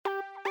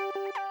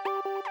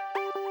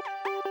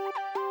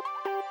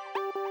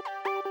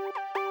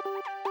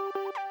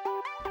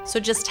So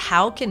just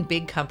how can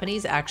big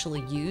companies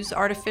actually use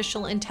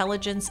artificial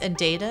intelligence and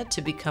data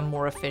to become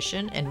more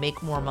efficient and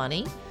make more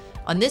money?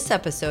 On this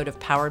episode of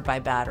Powered by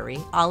Battery,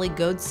 Ali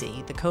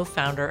Ghodsi, the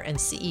co-founder and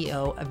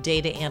CEO of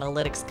data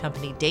analytics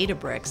company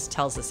Databricks,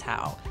 tells us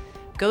how.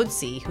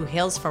 Ghodsi, who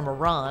hails from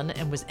Iran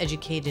and was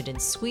educated in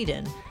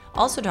Sweden,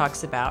 also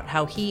talks about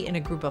how he and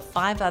a group of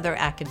 5 other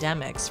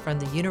academics from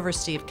the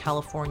University of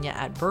California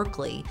at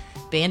Berkeley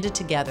banded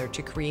together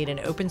to create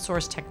an open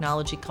source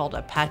technology called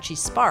Apache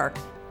Spark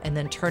and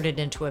then turn it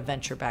into a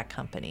venture-backed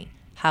company.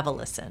 Have a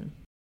listen.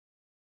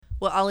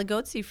 Well, Ali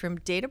Ghodsi from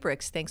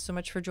Databricks, thanks so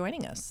much for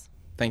joining us.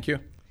 Thank you.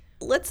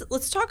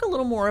 Let's talk a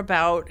little more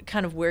about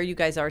kind of where you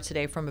guys are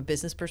today from a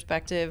business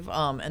perspective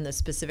and the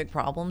specific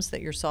problems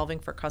that you're solving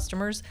for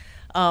customers.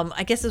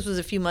 I guess this was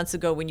a few months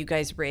ago when you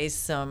guys raised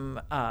some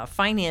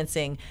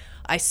financing.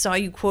 I saw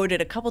you quoted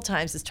a couple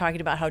times as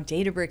talking about how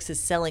Databricks is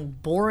selling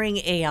boring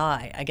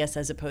AI, I guess,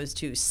 as opposed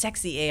to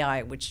sexy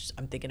AI, which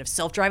I'm thinking of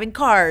self-driving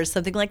cars,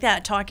 something like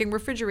that, talking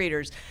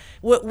refrigerators.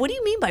 What do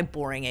you mean by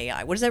boring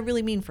AI? What does that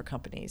really mean for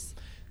companies?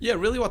 Yeah,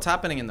 really what's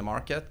happening in the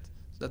market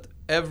is that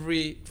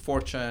every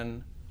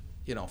Fortune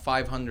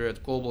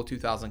 500 global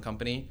 2000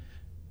 company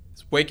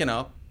is waking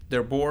up,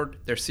 they're bored,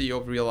 their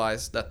CEO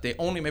realized that they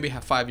only maybe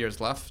have 5 years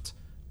left,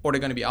 or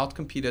they're going to be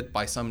outcompeted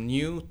by some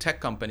new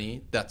tech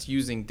company that's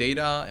using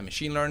data and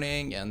machine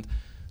learning, and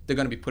they're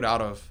going to be put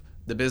out of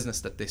the business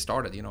that they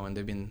started, and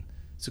they've been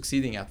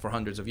succeeding at for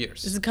hundreds of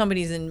years. This is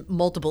companies in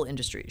multiple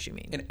industries, you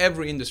mean? In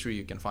every industry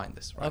you can find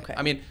this, right? Okay.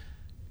 I mean,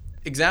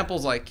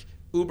 examples like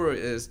Uber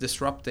is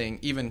disrupting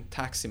even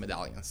taxi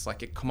medallions,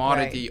 like a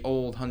commodity, Right.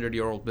 old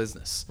 100-year-old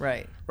business.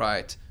 Right.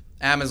 Right.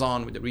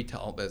 Amazon with the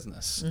retail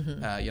business,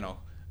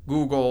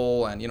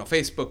 Google and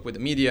Facebook with the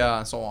media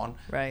and so on.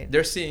 Right.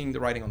 They're seeing the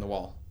writing on the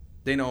wall.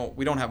 They know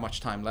we don't have much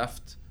time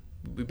left.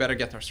 We better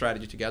get our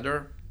strategy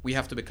together. We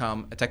have to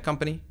become a tech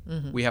company.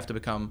 We have to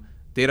become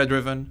data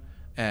driven,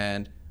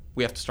 and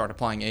we have to start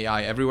applying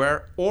AI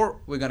everywhere,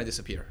 or we're going to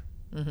disappear.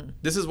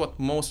 This is what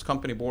most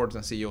company boards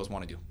and CEOs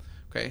want to do.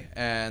 Okay.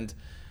 And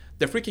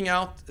they're freaking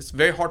out. It's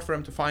very hard for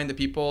them to find the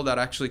people that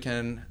actually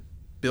can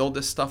build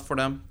this stuff for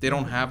them. They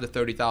don't have the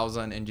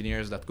 30,000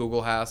 engineers that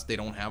Google has. They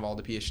don't have all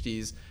the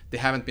PhDs. They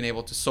haven't been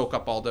able to soak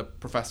up all the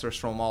professors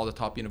from all the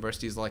top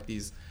universities like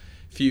these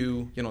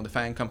few, the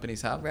FANG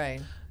companies have.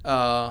 Right.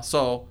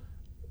 So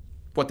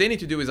what they need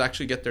to do is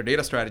actually get their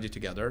data strategy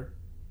together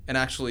and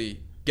actually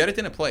get it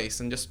in a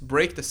place and just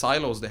break the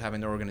silos they have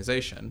in their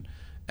organization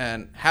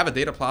and have a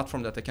data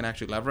platform that they can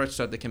actually leverage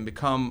so that they can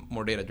become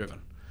more data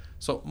driven.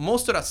 So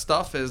most of that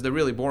stuff is the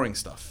really boring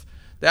stuff.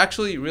 The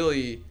actually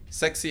really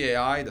sexy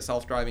AI, the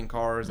self-driving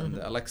cars and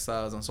the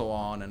Alexas and so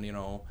on, and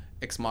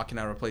Ex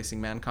Machina replacing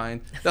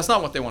mankind. That's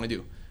not what they want to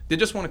do. They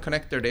just want to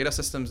connect their data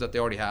systems that they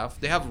already have.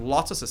 They have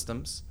lots of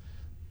systems.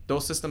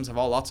 Those systems have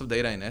all lots of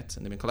data in it,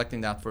 and they've been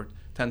collecting that for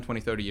 10,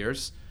 20, 30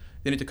 years.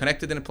 They need to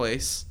connect it in a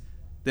place.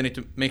 They need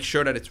to make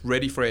sure that it's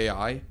ready for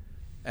AI.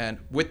 And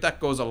with that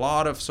goes a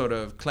lot of sort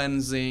of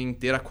cleansing,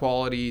 data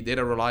quality,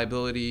 data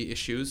reliability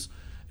issues.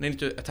 They need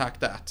to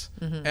attack that.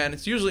 And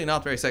it's usually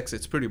not very sexy.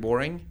 It's pretty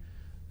boring.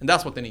 And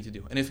that's what they need to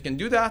do. And if you can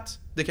do that,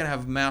 they can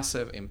have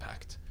massive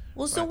impact.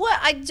 Well, so what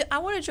I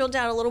want to drill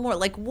down a little more.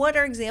 Like, what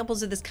are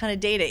examples of this kind of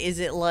data? Is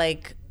it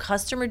like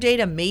customer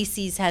data?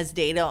 Macy's has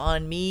data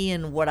on me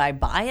and what I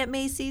buy at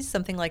Macy's,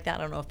 something like that.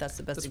 I don't know if that's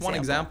the best That's example. one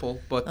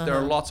example, but there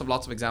are lots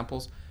of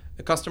examples.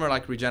 A customer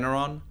like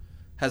Regeneron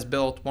has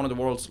built one of the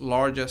world's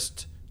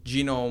largest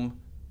genome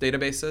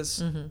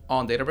databases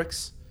on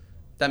Databricks.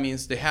 That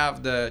means they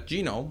have the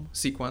genome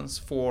sequence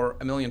for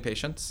 1 million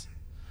patients,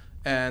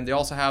 and they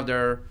also have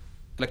their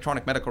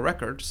electronic medical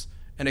records,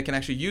 and they can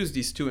actually use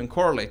these two and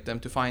correlate them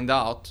to find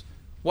out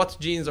what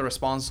genes are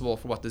responsible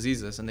for what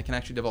diseases, and they can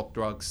actually develop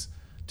drugs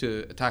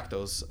to attack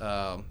those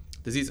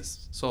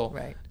diseases. So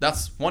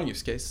that's one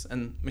use case,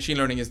 and machine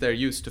learning is there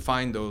used to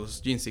find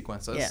those gene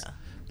sequences. Yeah.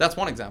 That's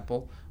one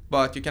example,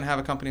 but you can have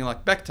a company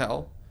like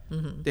Bechtel.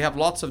 They have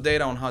lots of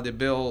data on how they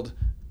build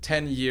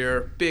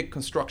 10-year big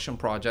construction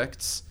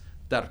projects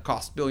that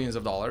cost billions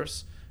of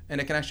dollars,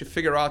 and they can actually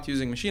figure out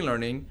using machine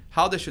learning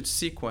how they should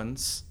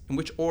sequence, in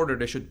which order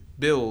they should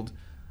build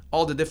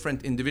all the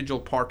different individual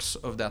parts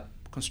of that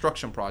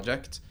construction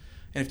project.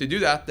 And if they do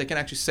that, they can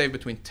actually save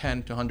between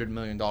 $10 to $100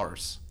 million.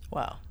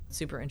 Wow,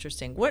 super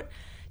interesting.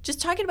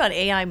 Just talking about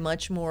AI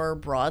much more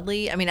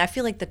broadly, I mean, I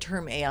feel like the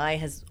term AI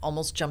has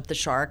almost jumped the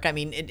shark. I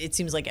mean, it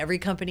seems like every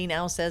company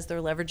now says they're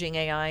leveraging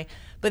AI,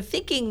 but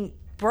thinking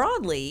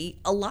broadly,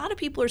 a lot of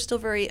people are still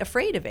very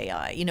afraid of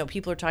AI.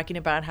 People are talking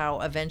about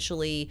how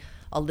eventually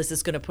this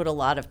is going to put a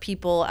lot of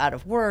people out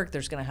of work.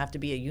 There's going to have to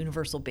be a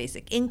universal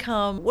basic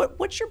income.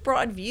 What's your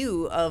broad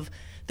view of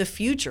the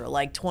future,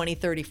 like 20,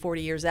 30,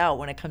 40 years out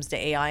when it comes to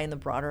AI and the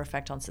broader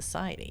effect on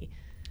society?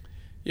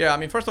 Yeah, I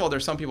mean, first of all,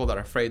 there's some people that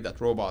are afraid that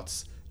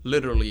robots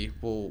literally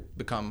will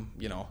become,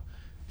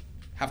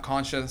 have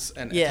conscience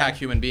and attack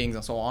human beings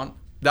and so on.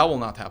 That will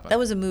not happen. That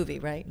was a movie,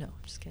 right? No, I'm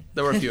just kidding.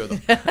 There were a few of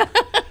them.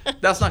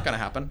 That's not going to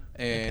happen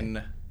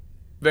in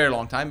very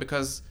long time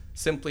because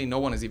simply no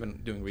one is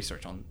even doing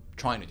research on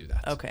trying to do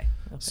that. Okay.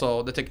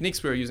 So the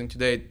techniques we're using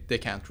today, they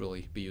can't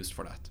really be used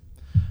for that.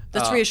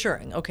 That's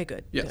reassuring. Okay,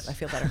 good. Yes. Good. I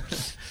feel better.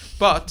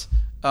 But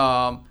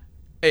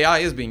AI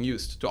is being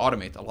used to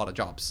automate a lot of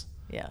jobs.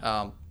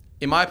 Yeah.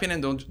 In my opinion,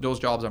 those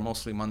jobs are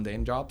mostly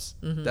mundane jobs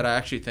that I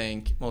actually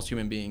think most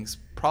human beings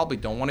probably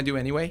don't want to do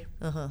anyway.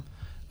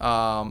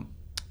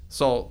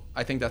 So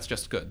I think that's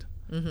just good.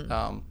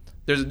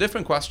 There's a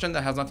different question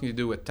that has nothing to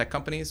do with tech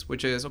companies,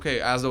 which is, okay,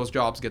 as those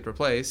jobs get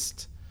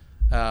replaced,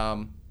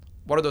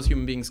 what are those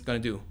human beings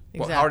going to do?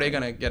 Exactly. How are they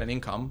going to get an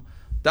income?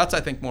 That's,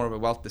 I think, more of a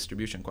wealth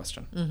distribution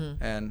question.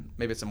 And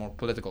maybe it's a more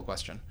political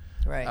question.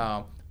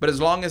 Right. But as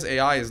long as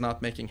AI is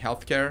not making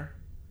healthcare,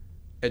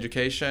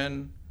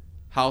 education,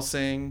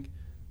 housing,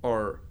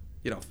 or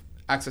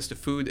access to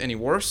food any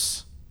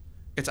worse,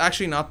 it's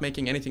actually not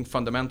making anything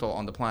fundamental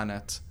on the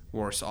planet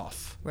worse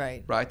off.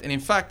 Right. Right. And in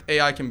fact,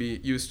 AI can be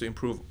used to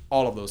improve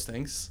all of those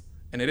things,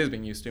 and it is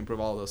being used to improve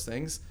all of those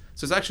things.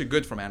 So it's actually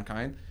good for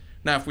mankind.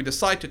 Now, if we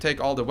decide to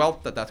take all the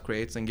wealth that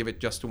creates and give it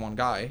just to one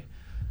guy,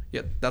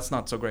 that's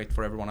not so great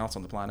for everyone else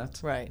on the planet.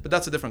 Right. But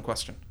that's a different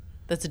question.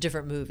 That's a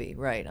different movie,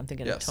 right? I'm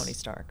thinking of Yes. Tony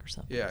Stark or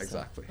something. Yeah,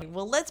 exactly.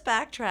 Well, let's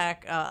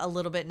backtrack a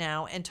little bit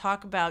now and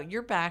talk about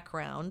your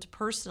background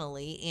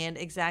personally and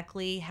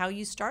exactly how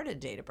you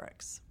started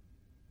Databricks.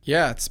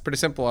 Yeah, it's pretty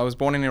simple. I was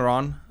born in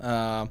Iran,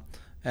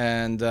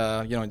 and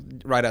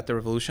right at the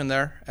revolution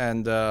there,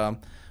 and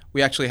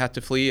we actually had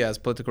to flee as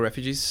political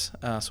refugees.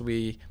 So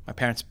my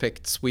parents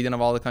picked Sweden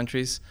of all the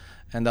countries,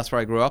 and that's where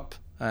I grew up.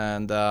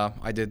 And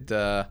I did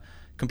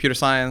computer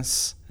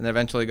science, and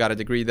eventually got a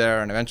degree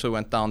there, and eventually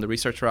went down the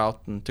research route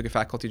and took a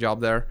faculty job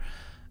there.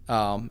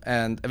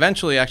 And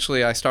eventually,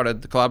 actually, I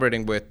started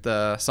collaborating with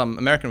some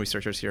American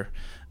researchers here.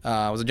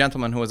 I was a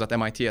gentleman who was at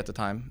MIT at the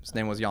time. His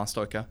name was Jan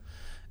Stoika.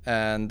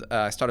 And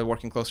I started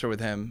working closer with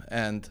him,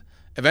 and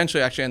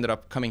eventually actually ended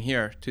up coming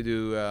here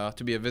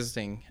to be a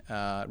visiting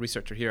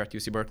researcher here at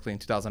UC Berkeley in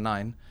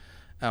 2009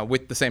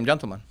 with the same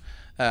gentleman,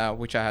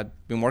 which I had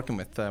been working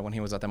with when he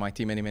was at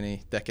MIT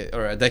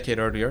a decade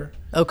earlier.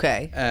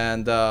 Okay.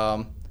 And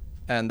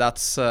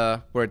that's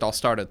where it all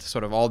started.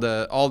 Sort of all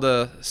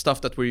the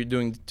stuff that we're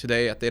doing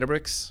today at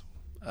Databricks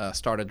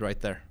started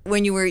right there.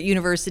 When you were at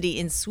university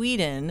in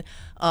Sweden,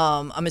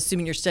 I'm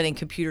assuming you're studying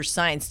computer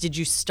science. Did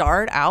you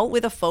start out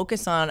with a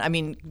focus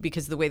on,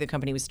 because the way the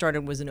company was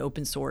started was an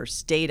open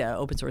source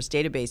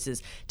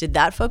databases. Did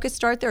that focus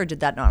start there, or did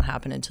that not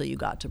happen until you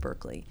got to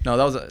Berkeley? No,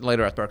 that was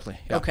later at Berkeley.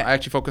 Yeah. Okay. I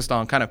actually focused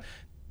on kind of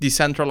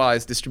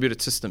decentralized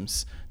distributed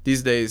systems.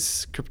 These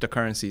days,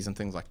 cryptocurrencies and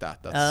things like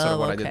that. That's sort of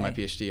what I did my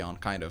PhD on,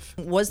 kind of.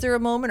 Was there a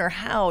moment, or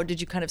how did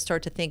you kind of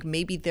start to think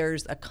maybe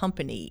there's a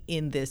company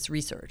in this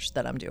research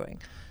that I'm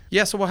doing?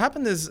 Yeah, so what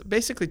happened is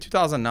basically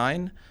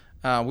 2009,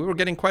 we were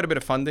getting quite a bit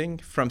of funding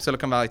from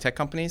Silicon Valley tech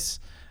companies,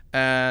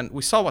 and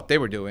we saw what they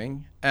were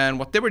doing. And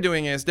what they were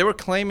doing is they were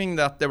claiming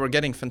that they were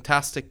getting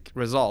fantastic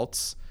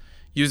results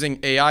using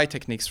AI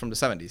techniques from the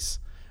 70s.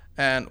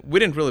 And we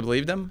didn't really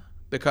believe them,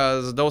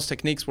 because those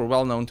techniques were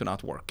well known to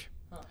not work.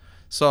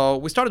 So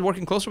we started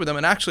working closer with them,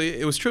 and actually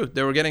it was true.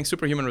 They were getting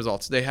superhuman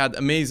results. They had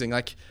amazing,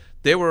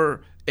 they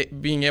were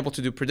being able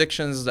to do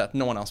predictions that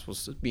no one else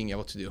was being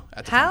able to do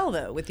at the time. How,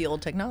 though, with the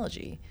old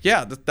technology?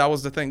 Yeah, that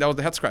was the thing. That was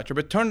the head scratcher.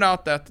 But it turned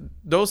out that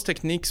those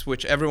techniques,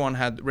 which everyone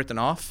had written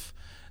off,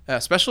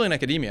 especially in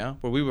academia,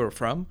 where we were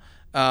from,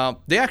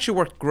 they actually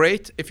worked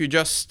great if you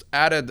just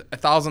added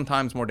 1,000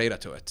 times more data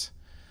to it.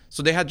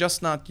 So they had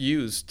just not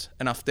used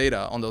enough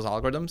data on those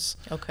algorithms.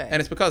 Okay. And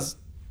it's because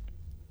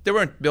there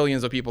weren't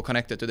billions of people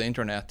connected to the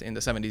internet in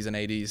the 70s and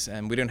 80s,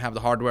 and we didn't have the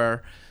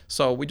hardware.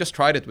 So we just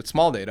tried it with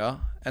small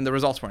data, and the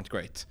results weren't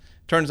great.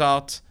 Turns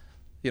out,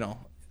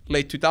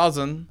 late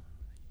 2000,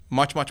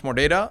 much more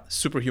data,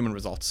 superhuman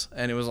results.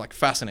 And it was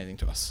fascinating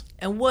to us.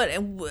 And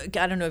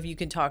I don't know if you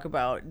can talk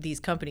about these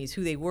companies,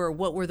 who they were,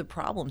 what were the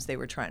problems they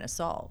were trying to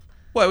solve?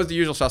 Well, it was the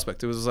usual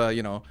suspect. It was,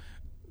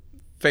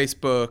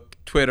 Facebook,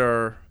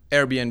 Twitter,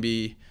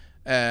 Airbnb,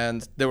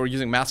 and they were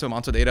using massive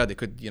amounts of data. They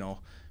could,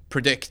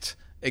 predict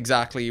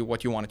exactly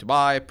what you wanted to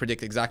buy,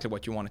 predict exactly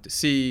what you wanted to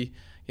see,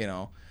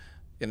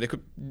 and they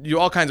could do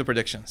all kinds of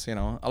predictions.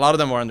 A lot of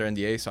them were under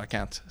NDA, so I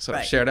can't sort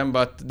of share them,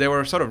 but they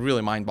were sort of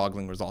really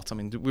mind-boggling results.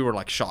 We were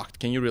shocked.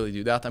 Can you really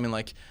do that?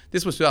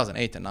 This was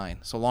 2008 and 2009,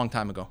 so a long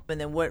time ago. And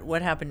then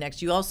what happened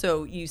next?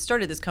 You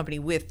started this company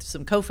with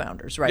some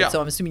co-founders, right? Yeah. So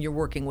I'm assuming you're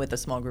working with a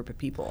small group of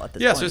people at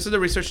this point. Yeah, so this is the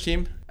research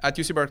team at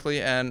UC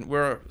Berkeley, and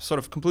we're sort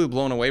of completely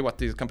blown away what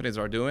these companies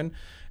are doing.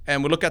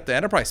 And we look at the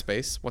enterprise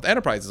space, what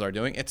enterprises are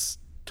doing, it's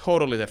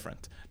totally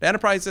different. The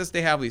enterprises,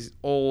 they have these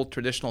old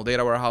traditional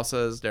data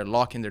warehouses. They're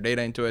locking their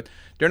data into it.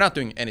 They're not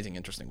doing anything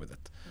interesting with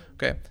it.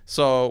 Okay,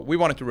 so we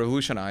wanted to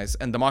revolutionize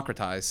and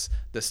democratize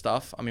this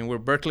stuff. We're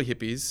Berkeley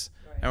hippies,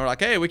 and we're like,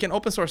 hey, we can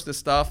open source this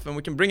stuff, and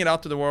we can bring it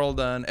out to the world,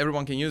 and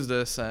everyone can use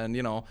this, and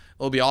it'll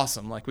be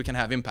awesome. We can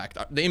have impact.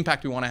 The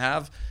impact we want to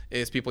have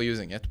is people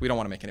using it. We don't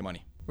want to make any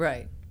money.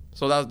 Right.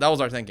 So that was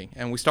our thinking.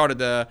 And we started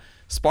the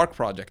Spark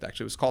project,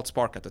 actually. It was called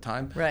Spark at the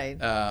time. Right.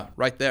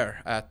 Right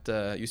there at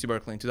UC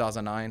Berkeley in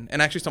 2009.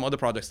 And actually some other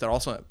projects that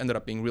also ended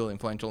up being really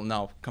influential.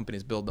 Now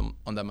companies build them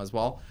on them as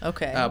well.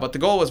 Okay. But the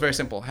goal was very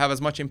simple. Have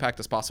as much impact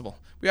as possible.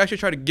 We actually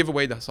tried to give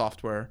away the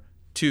software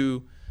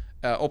to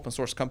open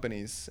source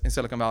companies in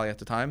Silicon Valley at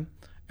the time.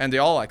 And they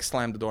all like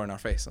slammed the door in our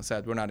face and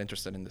said, we're not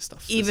interested in this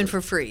stuff. Even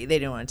for free. They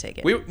didn't want to take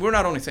it. We're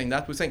not only saying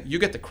that, we're saying you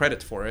get the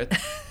credit for it.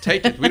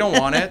 Take it. We don't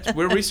want it.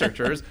 We're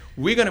researchers.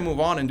 We're going to move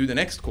on and do the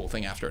next cool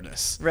thing after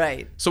this.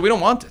 Right. So we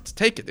don't want it.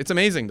 Take it. It's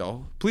amazing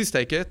though. Please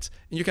take it.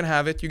 And you can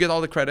have it. You get all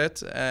the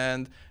credit.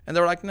 And they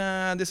were like,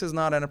 nah, this is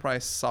not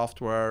enterprise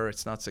software.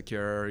 It's not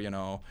secure,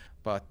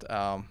 But,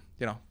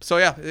 so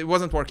yeah, it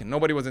wasn't working.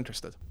 Nobody was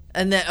interested.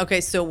 And then,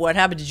 okay, so what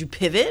happened? Did you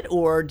pivot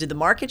or did the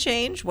market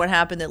change? What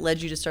happened that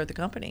led you to start the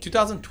company?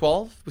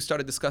 2012, we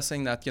started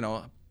discussing that,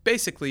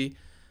 basically,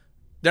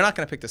 they're not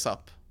going to pick this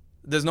up.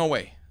 There's no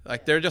way.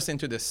 Like, they're just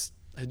into this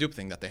Hadoop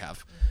thing that they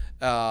have.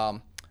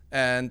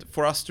 And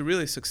for us to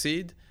really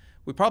succeed,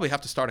 we probably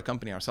have to start a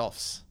company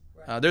ourselves.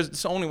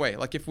 It's the only way.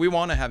 Like, if we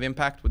want to have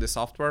impact with this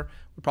software,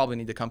 we probably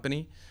need a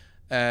company.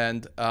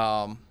 And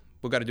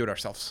we've got to do it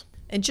ourselves.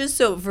 And just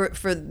so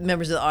for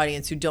members of the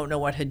audience who don't know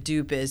what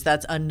Hadoop is,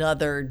 that's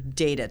another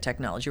data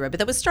technology, right? But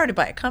that was started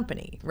by a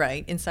company,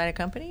 right? Inside a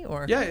company,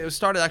 or? Yeah, it was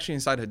started actually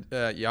inside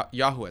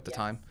Yahoo at the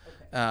time.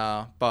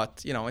 Okay.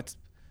 But, it's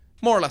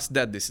more or less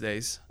dead these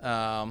days.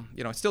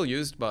 It's still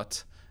used,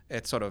 but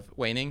it's sort of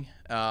waning.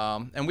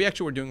 And we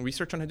actually were doing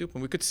research on Hadoop,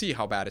 and we could see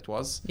how bad it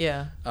was.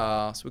 Yeah.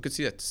 So we could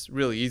see it's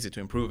really easy to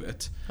improve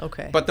it.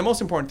 Okay. But the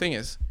most important thing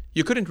is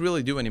you couldn't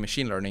really do any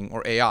machine learning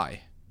or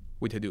AI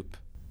with Hadoop.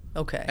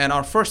 Okay. And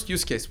our first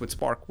use case with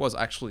Spark was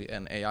actually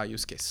an AI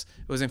use case.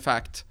 It was, in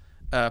fact,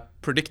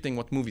 predicting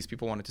what movies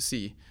people wanted to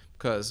see,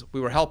 because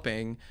we were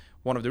helping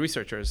one of the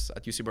researchers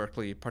at UC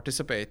Berkeley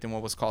participate in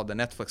what was called the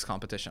Netflix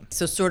competition.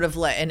 So sort of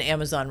like, and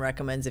Amazon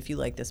recommends if you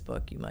like this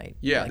book, you might.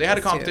 Yeah, like they had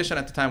a this competition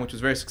too. At the time, which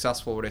was very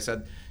successful, where they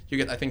said you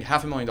get, I think,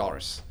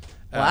 $500,000.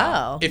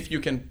 Wow. If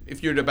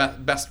you're the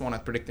best one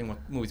at predicting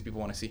what movies people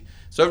want to see.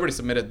 So everybody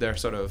submitted their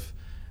sort of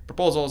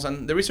proposals,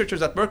 and the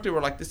researchers at Berkeley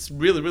were like, it's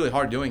really, really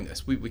hard doing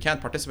this. We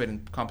can't participate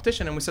in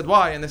competition. And we said,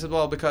 why? And they said,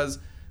 well, because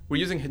we're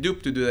using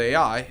Hadoop to do the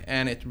AI,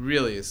 and it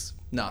really is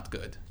not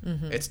good.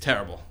 Mm-hmm. It's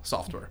terrible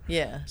software.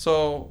 Yeah.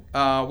 So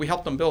we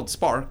helped them build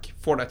Spark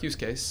for that use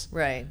case.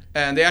 Right.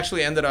 And they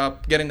actually ended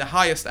up getting the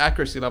highest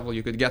accuracy level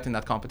you could get in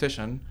that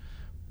competition,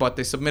 but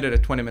they submitted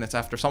it 20 minutes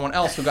after someone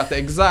else who got the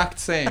exact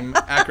same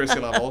accuracy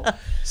level.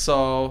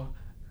 So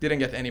didn't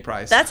get any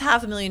prize. That's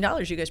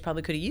 $500,000 you guys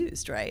probably could have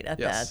used, right? At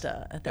yes.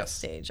 that yes.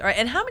 stage. All right.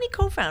 And how many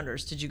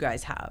co-founders did you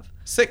guys have?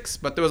 6,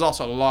 but there was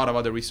also a lot of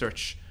other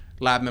research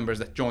lab members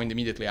that joined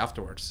immediately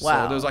afterwards.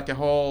 Wow. So there was like a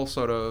whole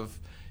sort of,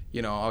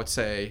 I would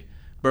say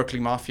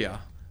Berkeley mafia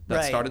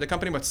that started the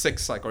company, but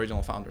 6 like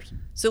original founders.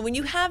 So when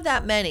you have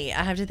that many,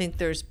 I have to think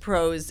there's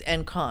pros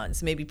and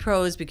cons. Maybe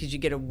pros because you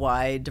get a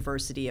wide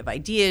diversity of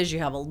ideas, you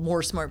have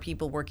more smart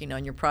people working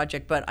on your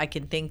project, but I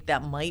can think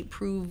that might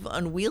prove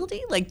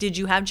unwieldy. Like, did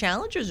you have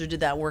challenges or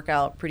did that work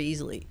out pretty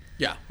easily?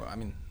 Yeah, well, I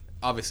mean,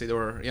 obviously there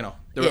were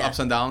ups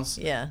and downs.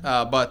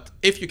 Yeah. But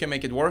if you can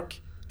make it work,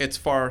 it's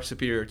far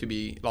superior to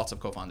be lots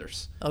of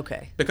co-founders.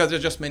 Okay. Because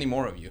there's just many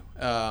more of you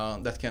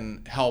that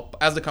can help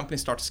as the company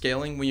starts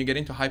scaling. When you get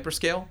into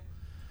hyperscale,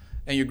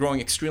 and you're growing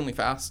extremely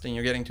fast, and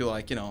you're getting to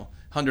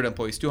 100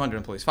 employees, 200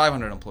 employees,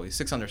 500 employees,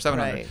 600,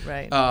 700.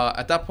 Right.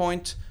 At that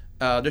point,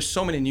 there's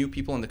so many new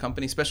people in the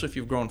company, especially if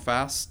you've grown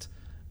fast.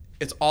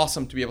 It's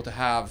awesome to be able to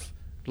have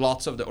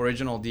lots of the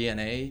original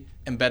DNA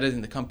embedded in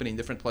the company in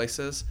different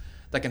places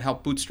that can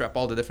help bootstrap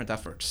all the different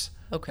efforts.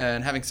 Okay.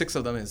 And having 6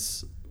 of them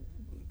is,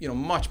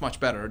 much, much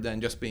better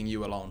than just being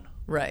you alone.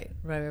 Right.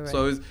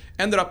 So it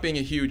ended up being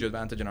a huge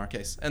advantage in our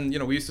case. And,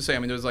 we used to say,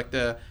 there was like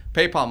the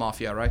PayPal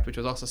mafia, right, which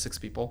was also 6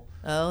 people.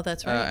 Oh,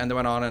 that's right. And they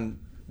went on and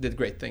did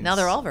great things. Now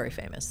they're all very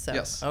famous. So.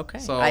 Yes. Okay.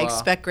 So, I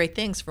expect great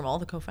things from all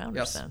the co-founders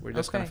yes, then. we're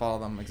just going to follow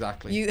them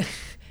exactly.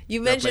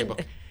 You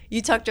mentioned,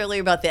 you talked earlier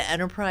about the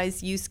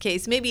enterprise use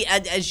case. Maybe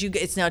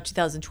it's now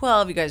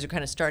 2012, you guys are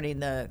kind of starting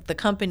the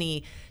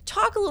company.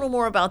 Talk a little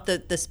more about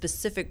the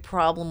specific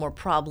problem or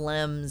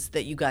problems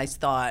that you guys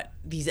thought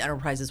these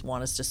enterprises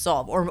want us to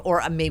solve,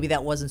 or maybe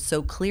that wasn't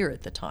so clear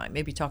at the time.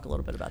 Maybe talk a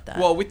little bit about that.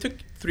 Well, we took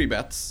 3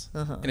 bets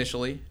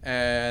initially,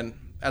 and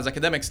as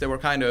academics, they were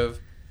kind of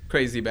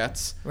crazy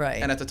bets.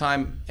 Right. And at the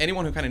time,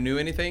 anyone who kind of knew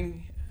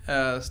anything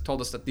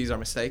told us that these are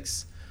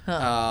mistakes.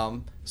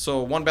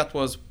 So one bet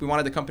was we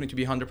wanted the company to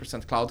be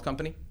 100% cloud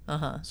company.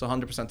 So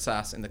 100%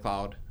 SaaS in the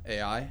cloud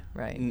AI.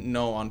 Right.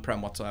 No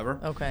on-prem whatsoever.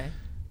 Okay.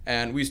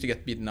 And we used to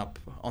get beaten up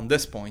on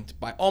this point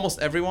by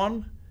almost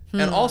everyone,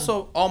 and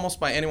also almost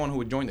by anyone who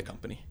would join the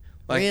company.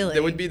 Like, really?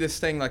 There would be this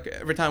thing, like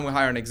every time we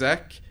hire an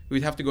exec,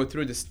 we'd have to go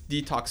through this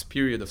detox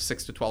period of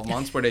 6 to 12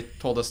 months where they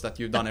told us that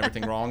you've done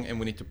everything wrong and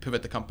we need to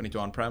pivot the company to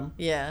on-prem.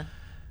 Yeah.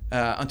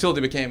 Until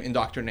they became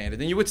indoctrinated.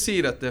 And you would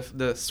see that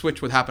the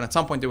switch would happen. At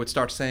some point, they would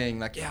start saying,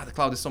 like, yeah, the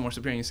cloud is so more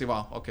superior. And you see,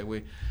 wow, okay,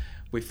 we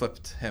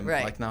flipped him.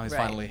 Right. Like, now he's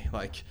Right. finally,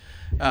 like...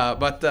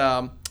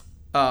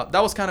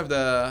 that was kind of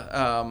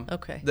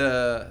Okay.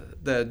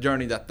 the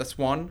journey. That's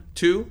one.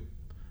 Two,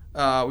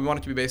 we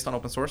wanted to be based on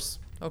open source,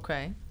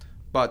 Okay.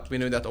 but we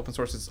knew that open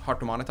source is hard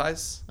to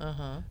monetize,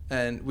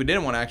 and we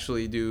didn't want to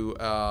actually do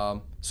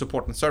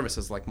support and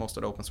services like most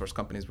of the open source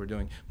companies were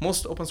doing.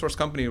 Most open source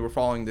companies were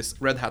following this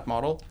Red Hat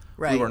model.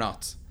 Right. We were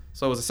not.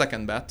 So it was a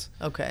second bet.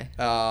 Okay.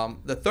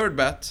 The third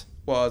bet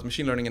was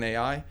machine learning and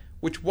AI,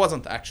 which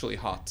wasn't actually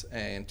hot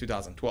in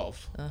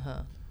 2012.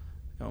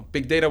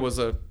 Big data was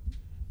a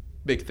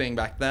big thing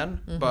back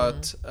then,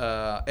 but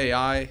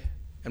AI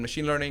and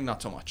machine learning,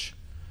 not so much.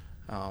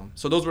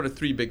 So those were the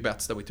three big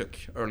bets that we took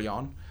early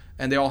on,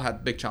 and they all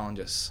had big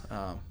challenges.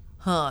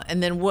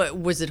 And then what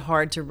was it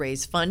hard to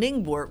raise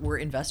funding? Were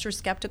investors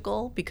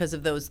skeptical because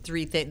of those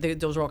three things?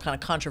 Those were all kind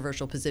of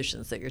controversial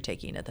positions that you're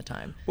taking at the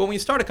time. Well, when you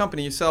start a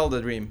company, you sell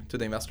the dream to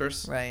the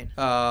investors. Right.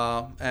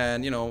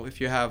 And if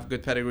you have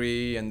good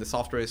pedigree and the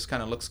software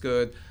kind of looks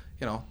good,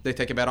 they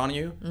take a bet on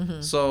you.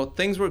 So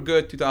things were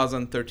good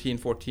 2013,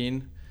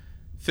 14.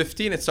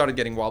 15, it started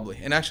getting wobbly.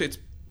 And actually, it's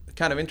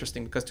kind of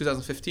interesting because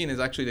 2015 is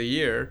actually the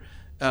year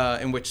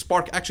in which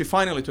Spark actually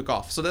finally took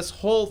off. So this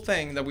whole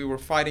thing that we were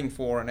fighting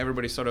for and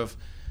everybody sort of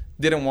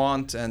didn't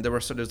want, and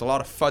there's a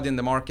lot of FUD in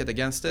the market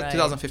against it. Right.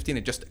 2015,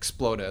 it just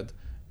exploded.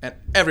 And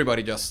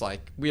everybody just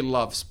we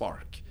love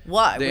Spark.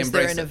 Why? They Was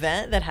there embrace an it.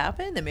 event that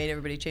happened that made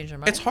everybody change their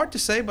mind? It's hard to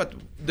say, but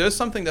there's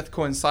something that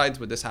coincides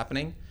with this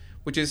happening,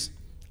 which is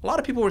a lot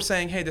of people were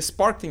saying, hey, the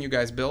Spark thing you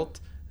guys built,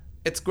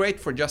 it's great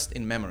for just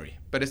in memory,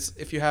 but it's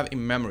if you have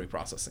in-memory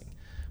processing.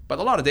 But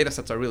a lot of data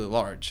sets are really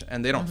large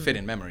and they don't fit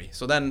in memory.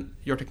 So then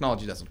your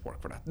technology doesn't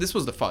work for that. This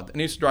was the FUD,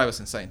 and it used to drive us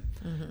insane.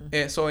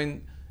 So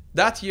in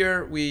that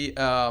year, we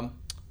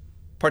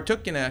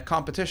partook in a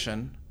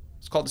competition.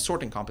 It's called the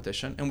sorting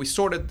competition, and we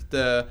sorted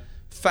the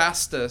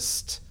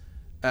fastest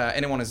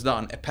anyone has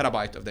done a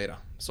petabyte of data.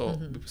 So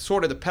we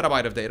sorted a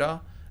petabyte of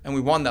data, and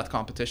we won that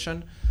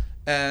competition.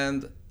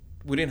 And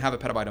we didn't have a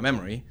petabyte of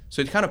memory.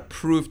 So it kind of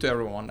proved to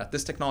everyone that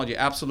this technology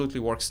absolutely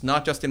works,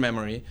 not just in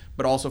memory,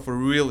 but also for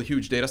really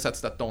huge data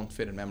sets that don't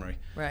fit in memory.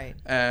 Right.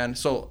 And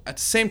so at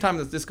the same time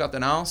that this got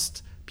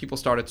announced, people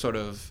started sort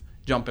of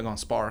jumping on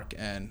Spark,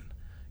 and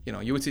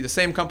you would see the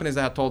same companies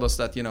that had told us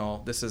that,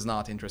 this is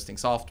not interesting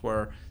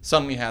software,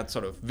 suddenly had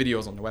sort of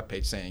videos on the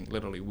webpage saying,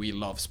 literally, we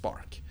love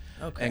Spark.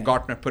 Okay. And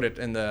Gartner put it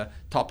in the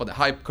top of the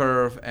hype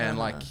curve, and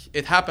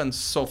it happened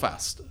so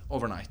fast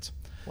overnight.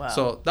 Wow.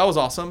 So that was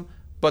awesome.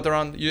 But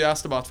you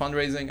asked about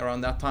fundraising.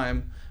 Around that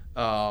time,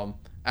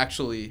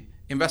 actually,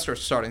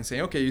 investors started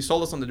saying, okay, you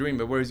sold us on the dream,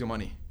 but where's your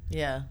money?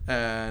 Yeah.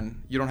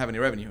 And you don't have any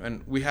revenue.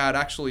 And we had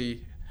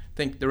actually, I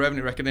think the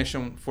revenue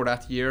recognition for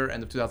that year,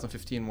 end of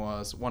 2015,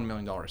 was $1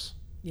 million.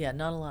 Yeah,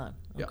 not a lot.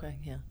 Yeah. Okay,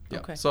 yeah. Yeah.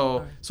 Okay. So, All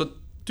right. so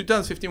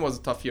 2015 was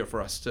a tough year for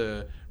us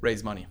to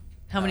raise money.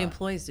 How many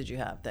employees did you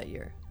have that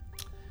year?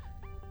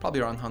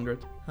 Probably around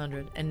 100.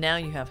 100. And now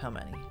you have how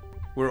many?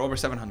 We're over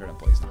 700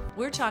 employees now.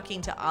 We're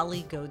talking to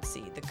Ali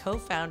Ghodsi, the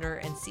co-founder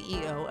and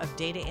CEO of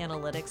data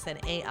analytics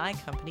and AI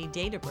company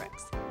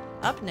Databricks.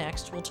 Up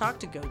next, we'll talk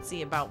to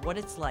Ghodsi about what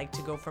it's like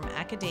to go from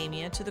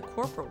academia to the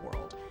corporate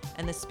world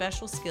and the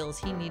special skills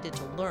he needed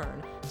to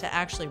learn to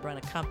actually run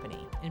a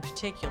company, in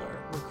particular,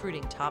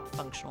 recruiting top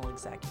functional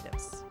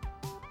executives.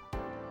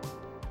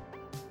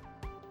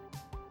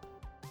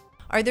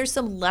 Are there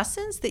some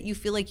lessons that you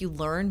feel like you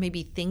learned,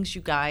 maybe things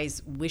you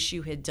guys wish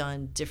you had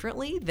done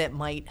differently that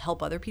might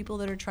help other people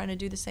that are trying to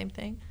do the same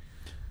thing?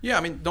 Yeah,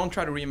 I mean, don't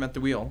try to reinvent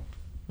the wheel.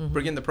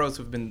 Bring in the pros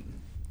who've been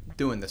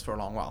doing this for a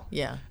long while.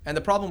 Yeah. And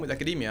the problem with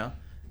academia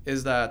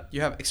is that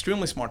you have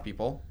extremely smart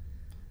people,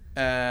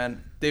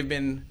 and they've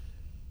been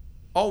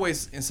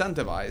always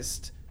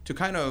incentivized to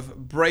kind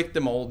of break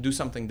the mold, do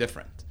something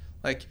different.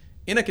 Like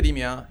in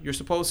academia, you're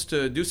supposed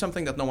to do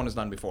something that no one has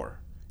done before.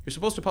 You're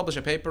supposed to publish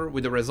a paper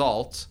with a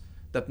result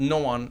that no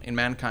one in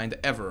mankind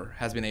ever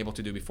has been able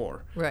to do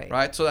before.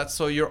 Right.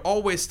 So you're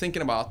always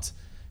thinking about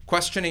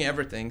questioning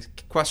everything,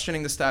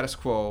 questioning the status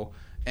quo,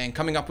 and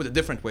coming up with a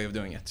different way of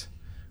doing it.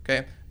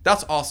 Okay?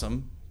 That's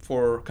awesome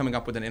for coming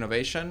up with an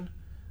innovation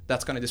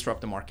that's going to disrupt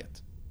the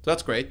market. So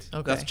that's great.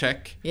 Okay. That's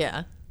check.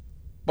 Yeah.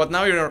 But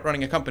now you're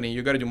running a company.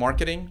 You got to do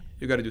marketing.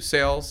 You got to do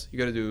sales. You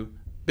got to do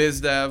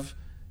biz dev.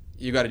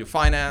 You got to do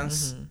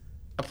finance.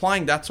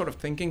 Applying that sort of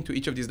thinking to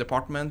each of these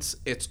departments,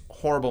 it's a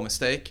horrible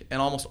mistake, and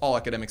almost all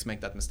academics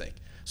make that mistake.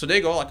 So they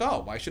go like,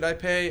 oh, why should I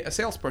pay a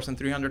salesperson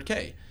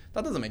 $300K?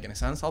 That doesn't make any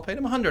sense. I'll pay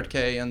them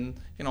 $100K, and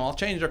I'll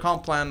change their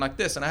comp plan like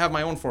this, and I have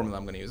my own formula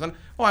I'm going to use. And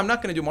I'm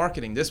not going to do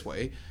marketing this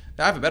way.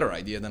 I have a better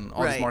idea than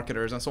all these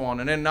marketers and so on.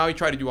 And then now you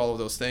try to do all of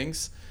those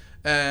things,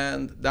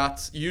 and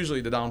that's usually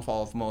the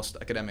downfall of most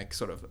academic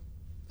sort of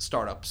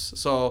startups.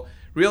 So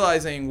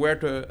realizing where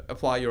to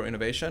apply your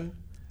innovation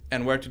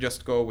and where to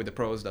just go with the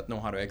pros that know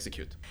how to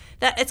execute.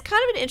 It's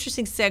kind of an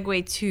interesting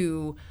segue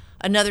to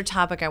another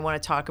topic I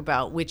want to talk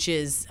about, which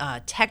is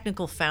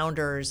technical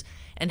founders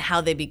and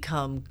how they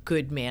become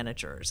good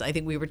managers. I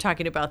think we were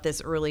talking about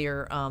this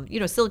earlier.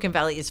 Silicon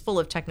Valley is full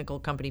of technical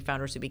company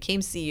founders who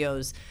became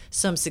CEOs.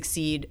 Some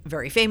succeed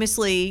very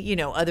famously,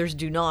 others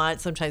do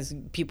not. Sometimes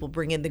people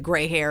bring in the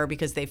gray hair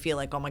because they feel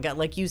like, oh my God,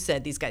 like you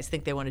said, these guys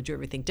think they want to do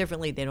everything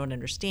differently. They don't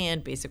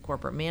understand basic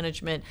corporate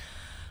management.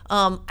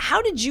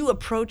 How did you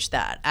approach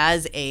that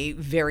as a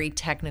very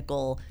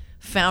technical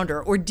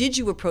founder, or did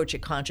you approach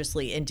it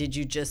consciously, and did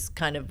you just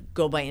kind of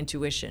go by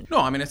intuition? No,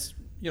 I mean, it's,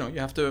 you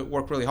have to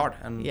work really hard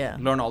and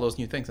learn all those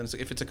new things. And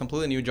if it's a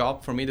completely new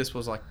job, for me, this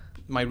was like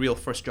my real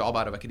first job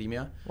out of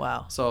academia.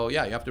 Wow. So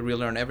yeah, you have to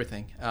relearn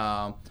everything.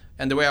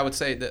 And the way I would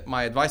say that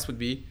my advice would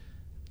be,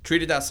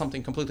 treat it as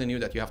something completely new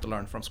that you have to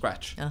learn from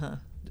scratch. Uh-huh.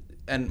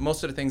 And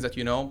most of the things that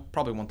you know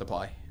probably won't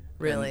apply.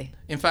 Really?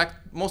 And in fact,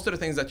 most of the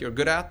things that you're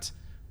good at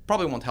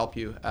probably won't help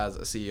you as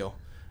a CEO.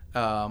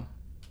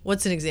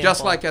 What's an example?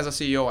 Just like as a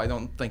CEO, I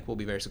don't think we'll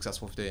be very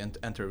successful if they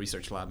enter a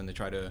research lab and they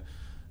try to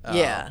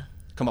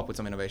come up with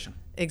some innovation.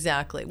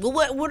 Exactly. Well,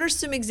 what are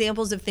some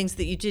examples of things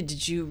that you did?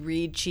 Did you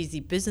read cheesy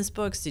business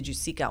books? Did you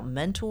seek out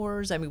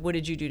mentors? I mean, what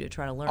did you do to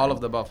try to learn? All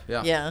of the above,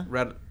 yeah. Yeah.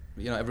 Read,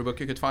 every book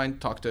you could find,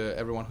 talk to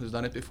everyone who's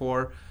done it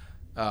before.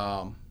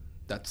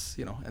 That's,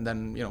 and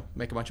then,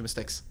 make a bunch of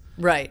mistakes.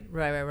 Right.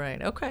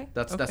 Okay.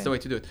 That's the way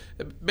to do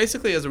it.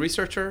 Basically, as a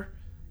researcher,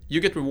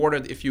 you get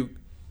rewarded if you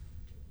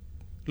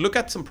look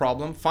at some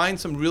problem, find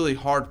some really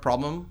hard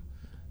problem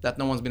that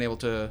no one's been able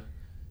to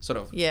sort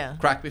of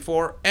crack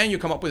before, and you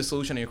come up with a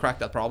solution and you crack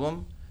that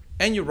problem,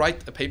 and you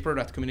write a paper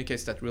that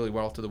communicates that really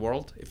well to the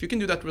world. If you can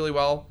do that really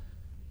well,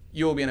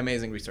 you will be an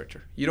amazing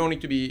researcher. You don't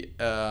need to be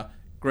a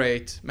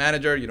great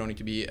manager. You don't need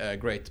to be a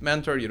great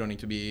mentor. You don't need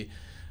to be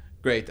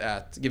great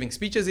at giving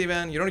speeches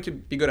even. You don't need to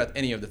be good at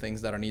any of the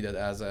things that are needed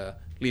as a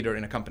leader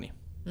in a company.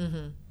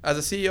 Mm-hmm. As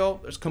a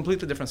CEO, there's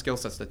completely different skill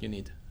sets that you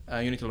need.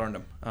 You need to learn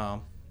them.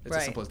 It's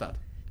as simple as that.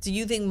 Do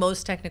you think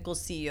most technical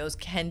CEOs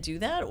can do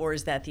that, or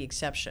is that the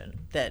exception,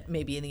 that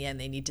maybe in the end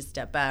they need to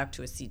step back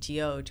to a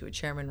CTO, to a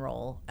chairman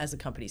role as a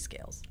company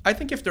scales? I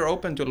think if they're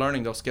open to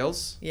learning those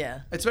skills,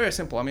 it's very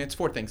simple. I mean, it's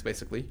 4 things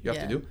basically you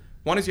have to do.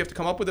 One is you have to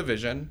come up with a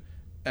vision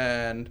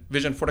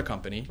for the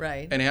company.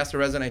 Right. And it has to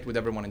resonate with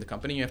everyone in the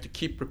company. You have to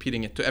keep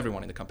repeating it to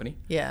everyone in the company.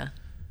 Yeah.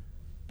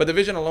 But the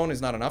vision alone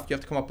is not enough. You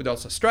have to come up with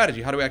also a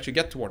strategy. How do we actually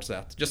get towards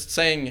that? Just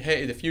saying,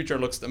 hey, the future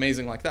looks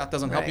amazing like that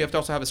doesn't help. You have to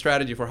also have a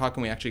strategy for how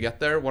can we actually get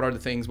there? What are the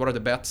things, what are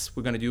the bets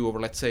we're going to do over,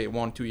 let's say, a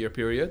 1-2 year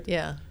period?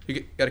 Yeah.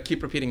 You got to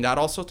keep repeating that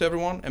also to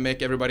everyone and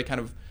make everybody kind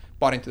of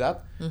bought into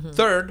that. Mm-hmm.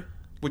 Third,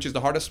 which is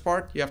the hardest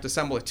part, you have to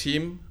assemble a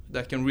team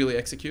that can really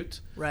execute.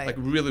 Right. Like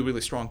really,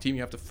 really strong team.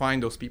 You have to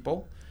find those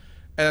people.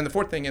 And then the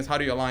fourth thing is, how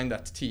do you align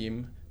that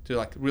team to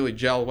like really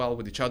gel well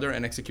with each other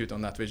and execute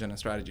on that vision and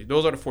strategy?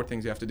 Those are the 4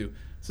 things you have to do.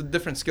 It's a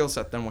different skill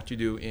set than what you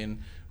do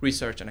in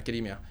research and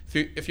academia.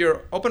 If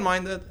you're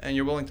open-minded and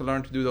you're willing to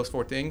learn to do those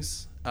 4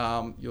 things,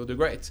 you'll do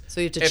great.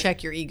 So you have to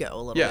check your ego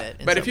a little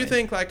bit. But if you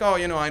think like, oh,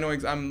 I know,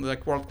 I'm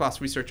like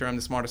world-class researcher, I'm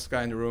the smartest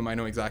guy in the room, I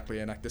know exactly,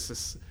 and like this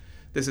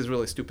is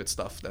really stupid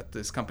stuff that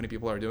this company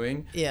people are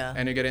doing. Yeah.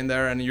 And you get in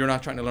there and you're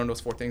not trying to learn those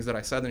 4 things that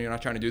I said, and you're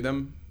not trying to do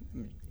them.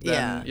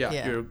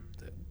 Then,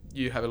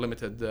 you have a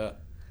limited.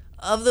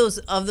 Of those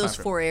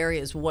 4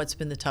 areas, what's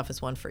been the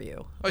toughest one for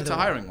you? Oh, it's a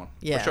hiring one,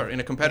 for sure. In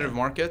a competitive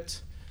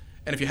market,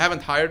 and if you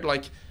haven't hired,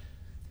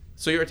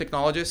 so you're a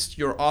technologist,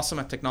 you're awesome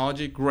at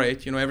technology,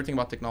 great, you know everything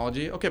about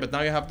technology. Okay, but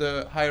now you have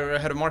to hire a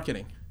head of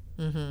marketing.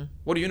 Mm-hmm.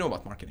 What do you know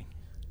about marketing?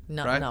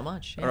 Not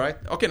much. Yeah. All right.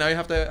 Okay, now you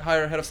have to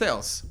hire a head of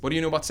sales. What do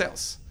you know about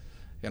sales?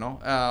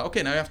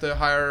 Okay, now you have to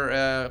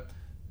hire,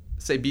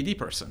 say, BD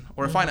person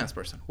or a finance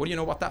person. What do you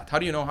know about that? How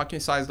do you know? How can you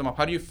size them up?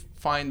 How do you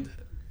find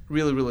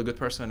really, really good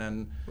person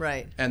and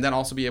then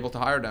also be able to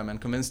hire them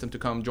and convince them to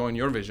come join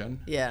your vision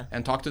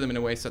and talk to them in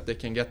a way so that they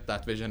can get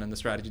that vision and the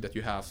strategy that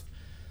you have.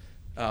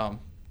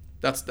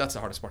 That's the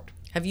hardest part.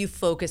 Have you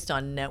focused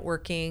on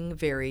networking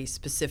very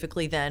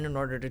specifically then in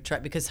order to try,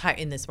 because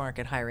in this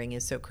market hiring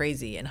is so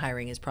crazy and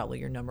hiring is probably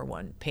your number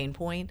one pain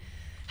point.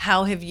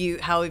 How have you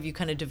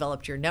kind of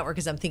developed your network?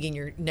 Because I'm thinking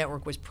your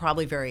network was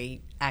probably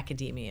very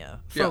academia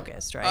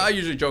focused, right? I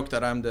usually joke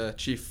that I'm the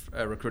chief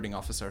recruiting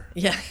officer.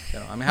 Yeah.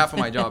 I mean, half of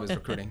my job is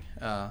recruiting.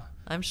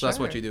 I'm so that's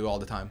what you do all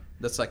the time.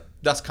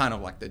 That's kind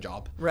of like the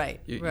job.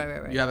 Right. You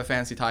Right. You have a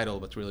fancy title,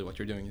 but really what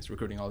you're doing is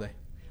recruiting all day.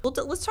 Well,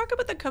 let's talk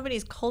about the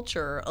company's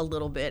culture a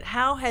little bit.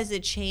 How has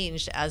it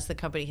changed as the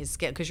company has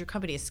scaled? Because your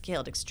company has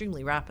scaled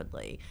extremely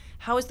rapidly.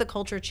 How has the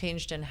culture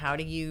changed, and how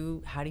do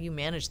you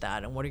manage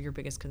that? And what are your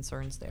biggest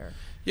concerns there?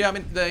 Yeah, I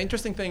mean, the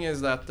interesting thing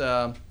is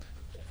that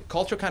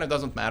culture kind of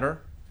doesn't matter,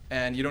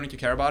 and you don't need to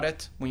care about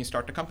it when you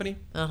start the company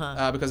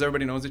because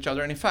everybody knows each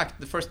other. And in fact,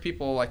 the first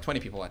people, like 20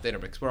 people at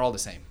Databricks, were all the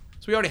same.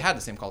 So we already had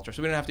the same culture, so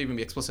we didn't have to even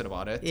be explicit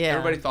about it. Yeah.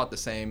 Everybody thought the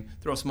same.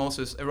 Through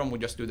osmosis, everyone would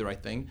just do the right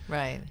thing.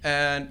 Right.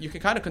 And you can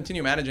kind of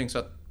continue managing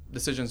so that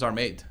decisions are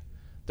made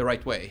the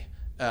right way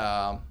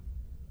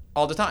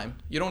all the time.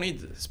 You don't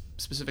need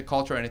specific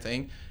culture or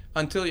anything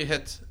until you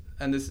hit,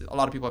 and this, a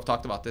lot of people have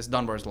talked about this,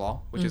 Dunbar's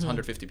Law, which is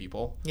 150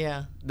 people.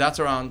 Yeah.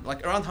 That's around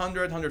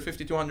 100,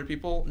 150, 200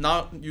 people.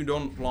 Now you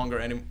don't longer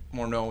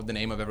anymore know the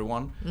name of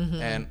everyone. Mm-hmm.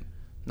 And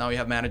Now you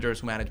have managers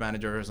who manage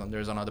managers, and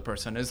there's another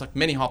person. There's like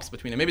many hops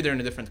between them. Maybe they're in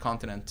a different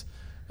continent.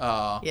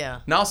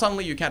 Now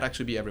suddenly you can't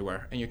actually be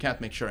everywhere, and you can't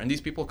make sure. And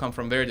these people come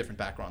from very different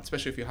backgrounds,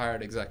 especially if you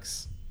hired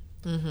execs.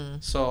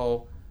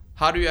 So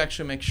how do you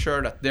actually make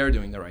sure that they're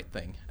doing the right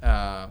thing,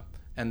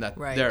 and that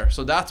they're?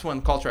 So that's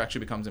when culture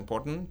actually becomes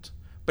important.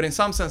 But in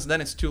some sense,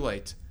 then it's too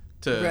late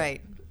to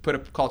put a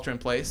culture in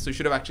place. So you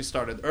should have actually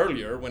started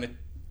earlier when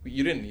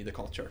you didn't need a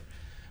culture.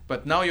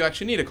 But now you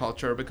actually need a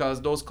culture,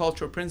 because those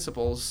cultural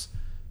principles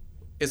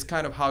is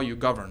kind of how you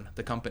govern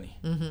the company.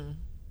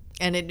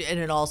 And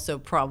it also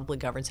probably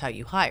governs how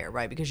you hire,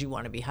 right? Because you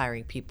want to be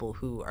hiring people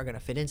who are going to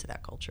fit into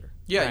that culture.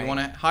 Yeah, you want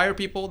to hire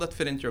people that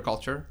fit into your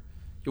culture.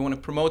 You want to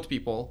promote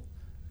people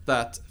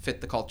that fit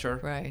the culture.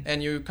 Right.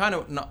 And you kind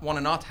of want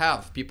to not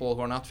have people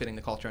who are not fitting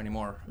the culture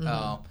anymore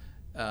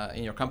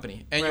in your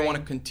company. And you want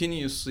to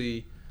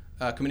continuously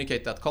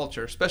communicate that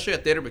culture, especially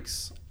at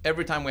Databricks.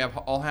 Every time we have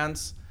all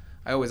hands,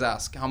 I always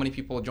ask, how many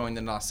people joined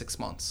in the last 6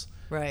 months?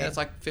 Right. And it's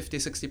like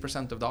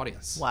 50-60% of the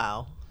audience.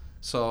 Wow.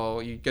 So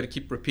you got to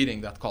keep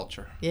repeating that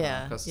culture.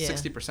 Yeah. Because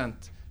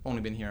 60% only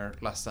been here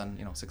less than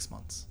 6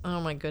 months. Oh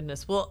my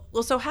goodness. Well.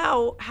 So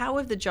how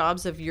have the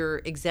jobs of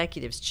your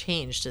executives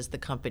changed as the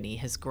company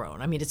has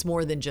grown? I mean, it's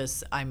more than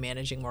just I'm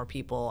managing more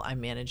people. I'm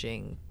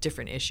managing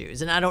different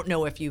issues. And I don't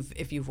know if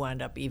you've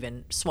wound up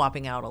even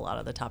swapping out a lot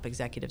of the top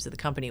executives of the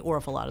company, or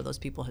if a lot of those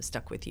people have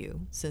stuck with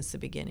you since the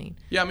beginning.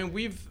 Yeah, I mean,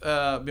 we've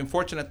been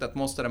fortunate that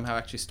most of them have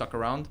actually stuck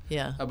around.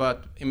 Yeah.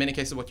 But in many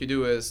cases, what you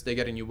do is they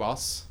get a new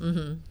boss.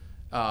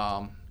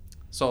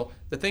 So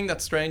the thing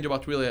that's strange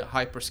about really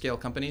hyperscale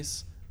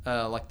companies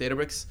like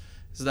Databricks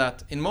is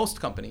that in most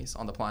companies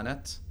on the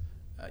planet,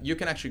 you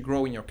can actually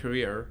grow in your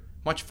career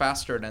much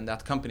faster than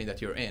that company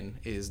that you're in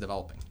is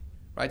developing,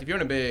 right? If you're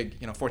in a big,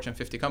 Fortune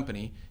 50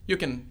 company, you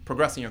can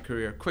progress in your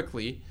career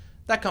quickly.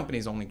 That company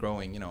is only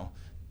growing,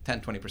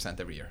 10-20%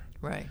 every year.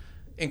 Right.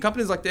 In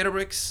companies like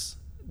Databricks,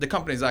 the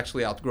company is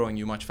actually outgrowing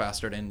you much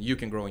faster than you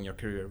can grow in your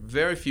career.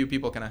 Very few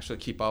people can actually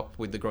keep up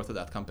with the growth of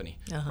that company,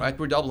 right?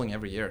 We're doubling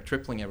every year,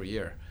 tripling every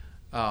year.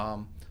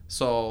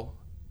 So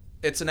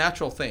it's a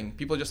natural thing.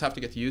 People just have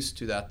to get used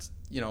to that.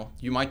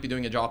 You might be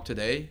doing a job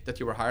today that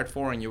you were hired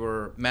for and you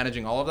were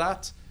managing all of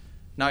that.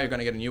 Now you're going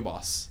to get a new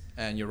boss,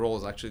 and your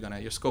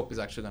scope is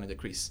actually going to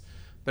decrease.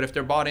 But if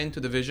they're bought into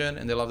the vision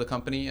and they love the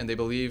company and they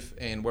believe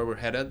in where we're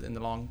headed in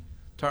the long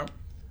term,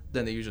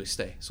 then they usually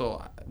stay.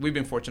 So we've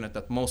been fortunate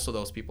that most of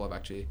those people have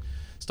actually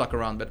stuck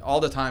around. But all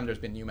the time, there's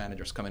been new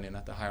managers coming in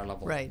at the higher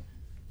level. Right.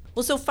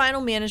 Well, so final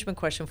management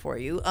question for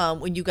you.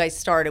 When you guys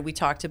started, we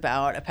talked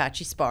about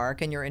Apache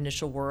Spark and your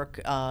initial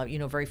work,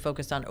 very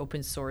focused on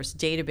open source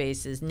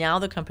databases. Now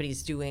the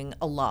company's doing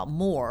a lot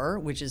more,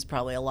 which is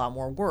probably a lot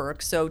more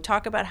work. So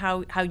talk about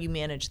how you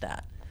manage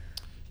that.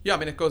 Yeah, I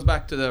mean, it goes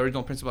back to the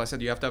original principle. I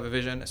said you have to have a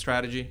vision, a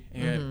strategy.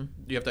 You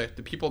have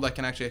the people that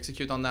can actually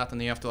execute on that, and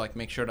then you have to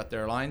make sure that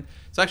they're aligned.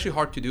 It's actually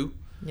hard to do.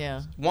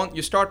 Yeah.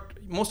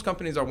 Most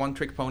companies are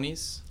one-trick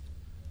ponies,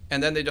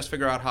 and then they just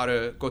figure out how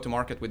to go to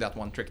market with that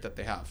one trick that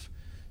they have.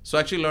 So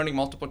actually learning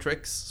multiple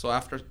tricks. So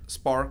after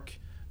Spark,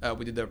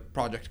 we did a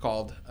project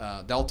called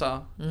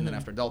Delta, and then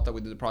after Delta, we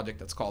did a project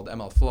that's called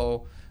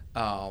MLflow.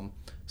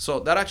 So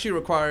that actually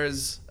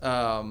requires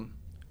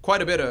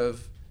quite a bit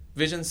of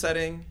vision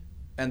setting,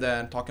 and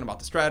then talking about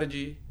the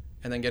strategy,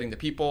 and then getting the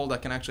people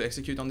that can actually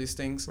execute on these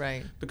things.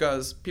 Right.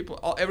 Because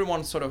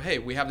everyone's sort of, hey,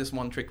 we have this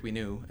one trick we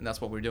knew, and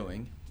that's what we're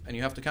doing, and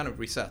you have to kind of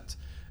reset,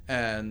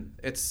 and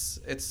it's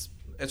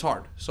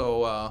hard.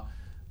 So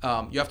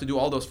you have to do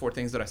all those 4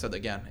 things that I said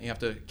again. You have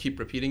to keep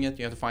repeating it.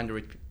 You have to find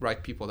the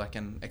right people that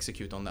can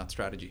execute on that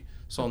strategy.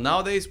 So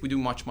nowadays we do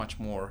much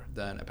more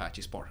than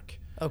Apache Spark.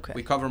 Okay.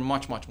 We cover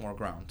much more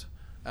ground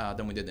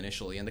than we did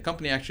initially, and the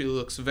company actually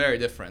looks very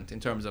different in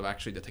terms of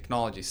actually the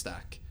technology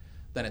stack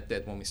than it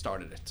did when we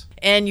started it.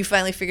 And you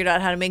finally figured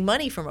out how to make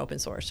money from open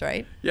source,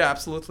 right? Yeah,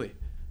 absolutely.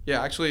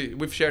 Yeah, actually,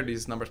 we've shared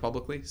these numbers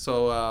publicly.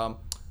 So,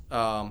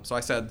 so I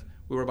said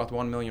we were about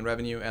 1 million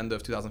revenue end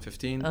of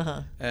 2015,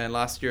 and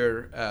last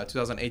year,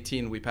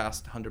 2018, we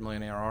passed 100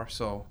 million ARR.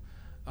 So,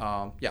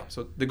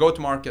 so the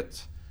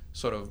go-to-market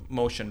sort of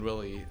motion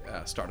really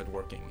started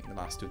working in the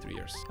last 2-3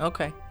 years.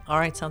 Okay. All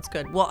right. Sounds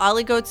good. Well,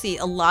 Ali Ghodsi,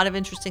 a lot of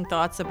interesting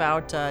thoughts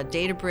about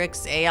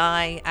Databricks,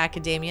 AI,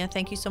 academia.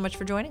 Thank you so much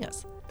for joining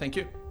us. Thank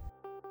you.